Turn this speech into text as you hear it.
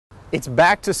It's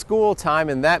back to school time,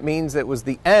 and that means it was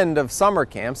the end of summer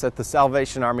camps at the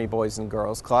Salvation Army Boys and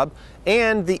Girls Club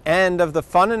and the end of the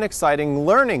fun and exciting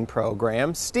learning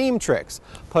program, STEAMtrix,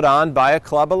 put on by a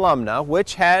club alumna,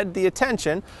 which had the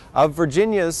attention of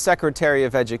Virginia's Secretary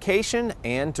of Education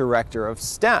and Director of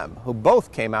STEM, who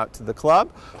both came out to the club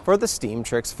for the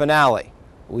STEAMtrix finale.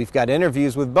 We've got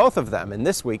interviews with both of them in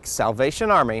this week's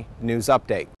Salvation Army News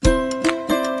Update.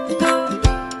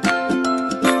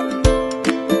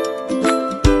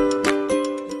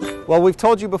 Well, we've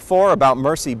told you before about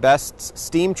Mercy Best's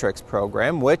STEAMtrix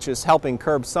program, which is helping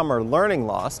curb summer learning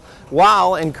loss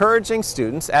while encouraging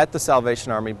students at the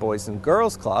Salvation Army Boys and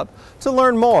Girls Club to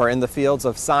learn more in the fields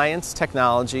of science,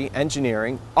 technology,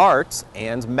 engineering, arts,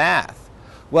 and math.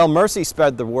 Well, Mercy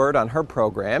spread the word on her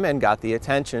program and got the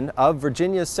attention of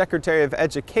Virginia's Secretary of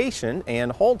Education,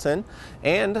 Ann Holton,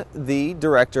 and the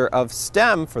Director of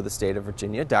STEM for the state of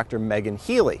Virginia, Dr. Megan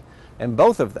Healy. And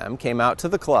both of them came out to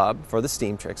the club for the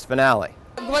STEAMtrix finale.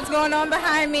 What's going on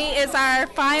behind me is our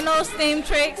final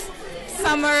STEAMtrix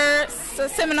summer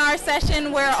seminar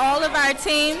session where all of our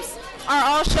teams are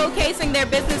all showcasing their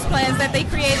business plans that they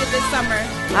created this summer.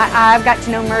 I've got to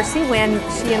know Mercy when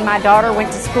she and my daughter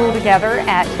went to school together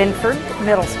at Binford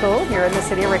Middle School here in the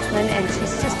city of Richmond, and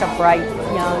she's just a bright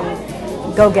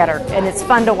young go-getter, and it's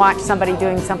fun to watch somebody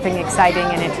doing something exciting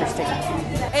and interesting.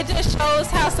 It just shows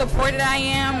how supported I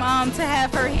am to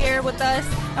have her here with us.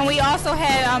 And we also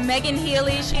had Megan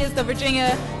Healy. She is the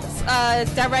Virginia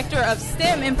Director of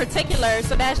STEM in particular,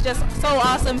 so that's just so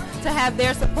awesome to have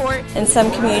their support. In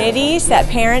some communities that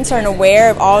parents aren't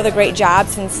aware of all the great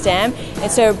jobs in STEM,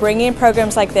 and so bringing in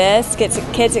programs like this gets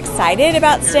kids excited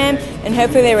about STEM, and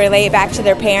hopefully they relate back to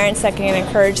their parents that can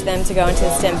encourage them to go into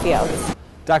the STEM fields.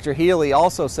 Dr. Healy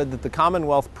also said that the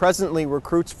Commonwealth presently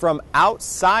recruits from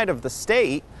outside of the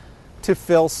state to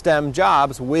fill STEM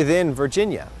jobs within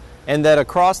Virginia, and that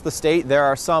across the state there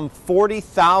are some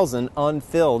 40,000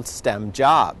 unfilled STEM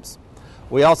jobs.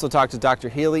 We also talked to Dr.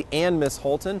 Healy and Ms.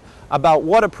 Holton about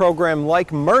what a program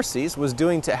like Mercy's was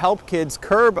doing to help kids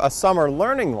curb a summer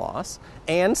learning loss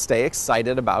and stay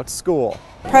excited about school.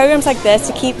 Programs like this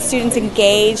to keep students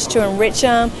engaged, to enrich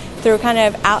them through kind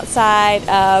of outside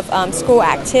of school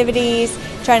activities,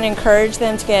 trying to encourage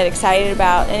them to get excited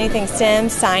about anything STEM,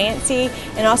 sciencey,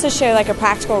 and also show like a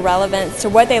practical relevance to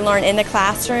what they learn in the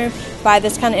classroom by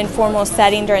this kind of informal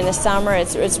setting during the summer.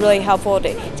 It's really helpful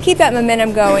to keep that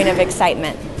momentum going of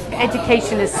excitement.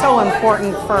 Education is so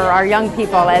important for our young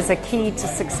people as a key to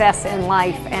success in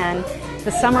life, and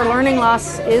the summer learning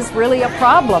loss is really a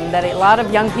problem that a lot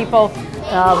of young people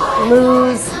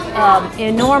lose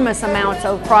enormous amounts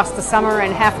across the summer,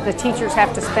 and the teachers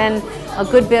have to spend a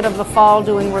good bit of the fall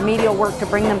doing remedial work to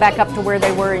bring them back up to where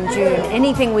they were in June.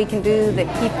 Anything we can do that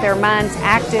keep their minds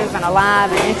active and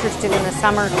alive and interested in the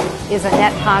summer is a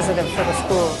net positive for the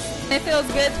schools. It feels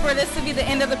good for this to be the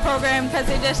end of the program because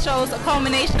it just shows a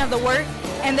culmination of the work,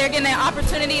 and they're getting an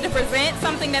opportunity to present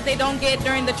something that they don't get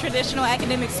during the traditional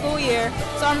academic school year.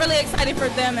 So I'm really excited for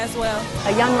them as well.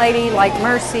 A young lady like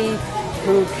Mercy,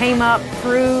 who came up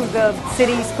through the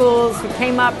city schools, who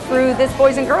came up through this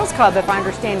Boys and Girls Club, if I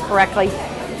understand correctly,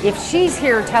 if she's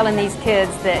here telling these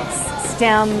kids that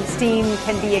STEAM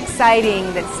can be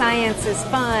exciting, that science is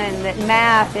fun, that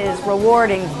math is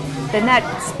rewarding, then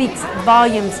that speaks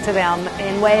volumes to them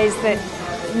in ways that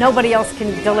nobody else can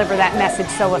deliver that message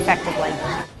so effectively.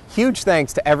 Huge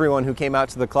thanks to everyone who came out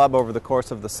to the club over the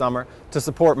course of the summer to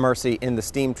support Mercy in the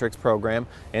STEAMtrix program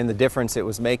and the difference it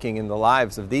was making in the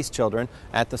lives of these children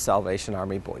at the Salvation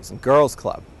Army Boys and Girls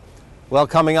Club. Well,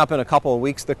 coming up in a couple of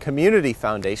weeks, the Community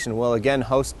Foundation will again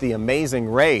host the Amazing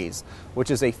Raise,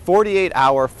 which is a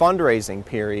 48-hour fundraising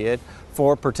period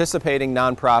for participating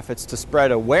nonprofits to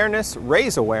spread awareness,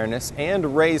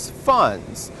 and raise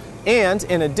funds. And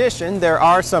in addition, there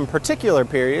are some particular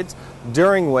periods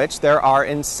during which there are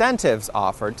incentives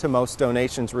offered to most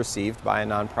donations received by a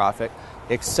nonprofit,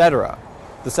 etc.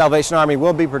 The Salvation Army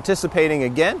will be participating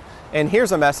again, and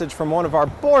here's a message from one of our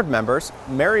board members,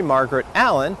 Mary Margaret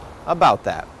Allen, about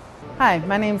that. Hi,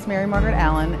 my name is Mary Margaret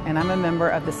Allen, and I'm a member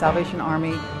of the Salvation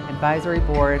Army Advisory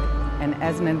Board. And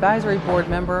as an advisory board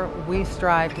member, we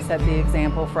strive to set the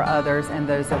example for others and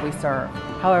those that we serve.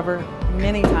 However,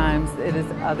 many times it is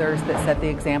others that set the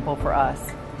example for us.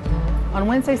 On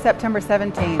Wednesday, September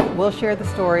 17th, we'll share the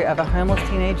story of a homeless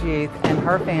teenage youth and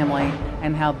her family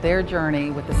and how their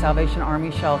journey with the Salvation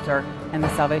Army Shelter and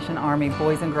the Salvation Army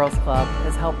Boys and Girls Club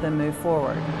has helped them move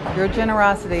forward. Your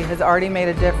generosity has already made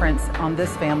a difference on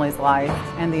this family's life,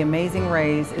 and the Amazing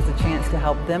Raise is a chance to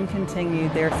help them continue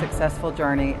their successful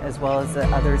journey as well as the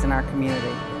others in our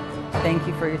community. Thank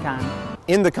you for your time.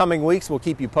 In the coming weeks, we'll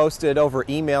keep you posted over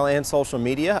email and social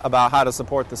media about how to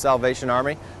support the Salvation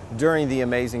Army during the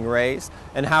amazing raise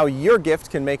and how your gift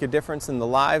can make a difference in the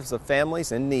lives of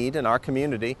families in need in our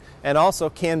community and also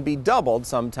can be doubled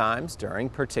sometimes during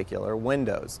particular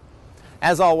windows.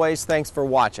 As always, thanks for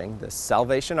watching this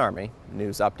Salvation Army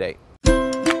News Update.